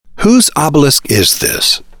Whose obelisk is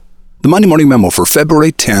this? The Monday Morning Memo for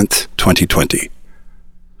February 10th, 2020.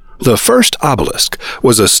 The first obelisk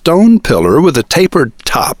was a stone pillar with a tapered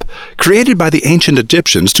top, created by the ancient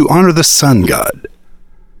Egyptians to honor the sun god.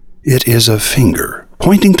 It is a finger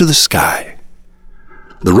pointing to the sky.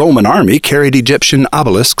 The Roman army carried Egyptian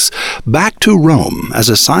obelisks back to Rome as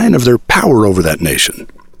a sign of their power over that nation.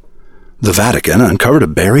 The Vatican uncovered a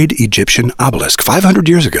buried Egyptian obelisk 500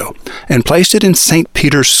 years ago and placed it in St.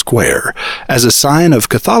 Peter's Square as a sign of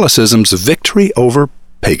Catholicism's victory over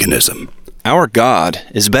paganism. Our God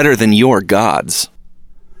is better than your gods.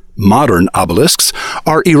 Modern obelisks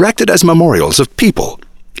are erected as memorials of people,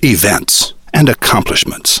 events, and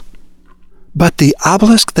accomplishments. But the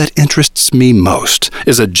obelisk that interests me most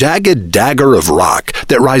is a jagged dagger of rock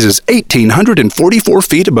that rises 1,844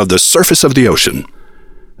 feet above the surface of the ocean.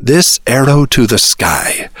 This arrow to the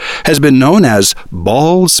sky has been known as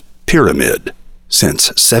Baal's Pyramid since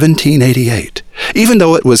 1788, even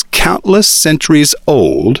though it was countless centuries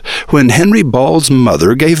old when Henry Baal's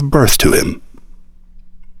mother gave birth to him.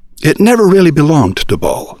 It never really belonged to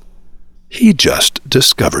Baal. He just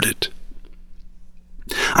discovered it.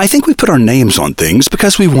 I think we put our names on things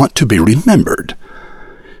because we want to be remembered.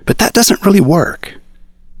 But that doesn't really work.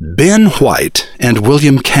 Ben White and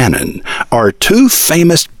William Cannon are two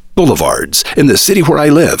famous boulevards in the city where I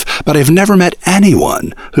live, but I've never met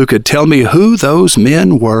anyone who could tell me who those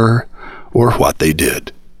men were or what they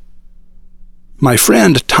did. My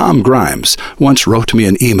friend Tom Grimes once wrote me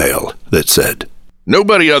an email that said,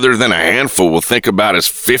 "Nobody other than a handful will think about us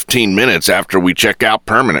 15 minutes after we check out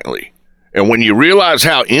permanently. And when you realize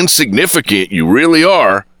how insignificant you really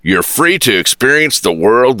are, you're free to experience the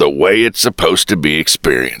world the way it's supposed to be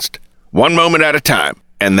experienced. One moment at a time,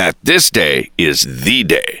 and that this day is the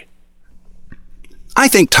day." I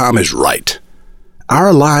think Tom is right.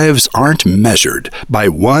 Our lives aren't measured by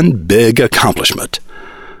one big accomplishment,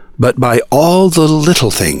 but by all the little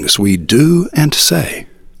things we do and say.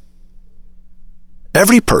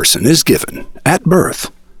 Every person is given, at birth,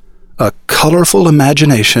 a colorful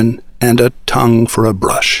imagination and a tongue for a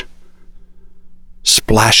brush.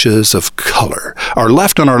 Splashes of color are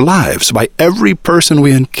left on our lives by every person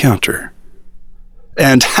we encounter.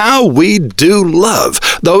 And how we do love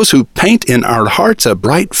those who paint in our hearts a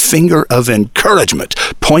bright finger of encouragement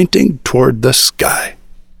pointing toward the sky.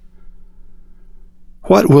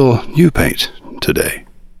 What will you paint today?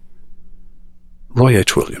 Roy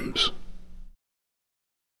H. Williams.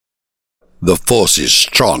 The Force is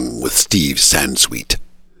strong with Steve Sansweet.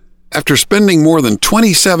 After spending more than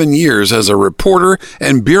 27 years as a reporter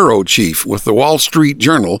and bureau chief with the Wall Street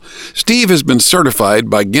Journal, Steve has been certified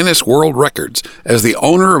by Guinness World Records as the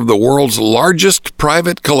owner of the world's largest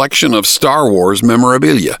private collection of Star Wars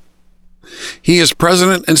memorabilia. He is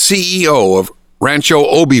president and CEO of Rancho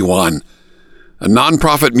Obi-Wan, a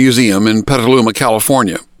nonprofit museum in Petaluma,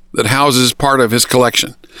 California, that houses part of his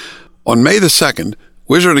collection. On May the 2nd,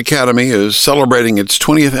 Wizard Academy is celebrating its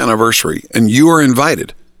 20th anniversary, and you are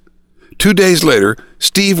invited. 2 days later,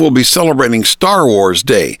 Steve will be celebrating Star Wars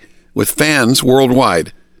Day with fans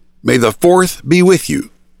worldwide. May the 4th be with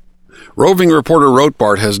you. Roving reporter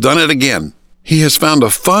Rotbart has done it again. He has found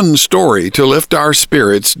a fun story to lift our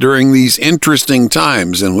spirits during these interesting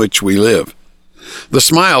times in which we live. The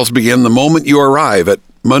smiles begin the moment you arrive at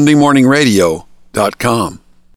MondayMorningRadio.com.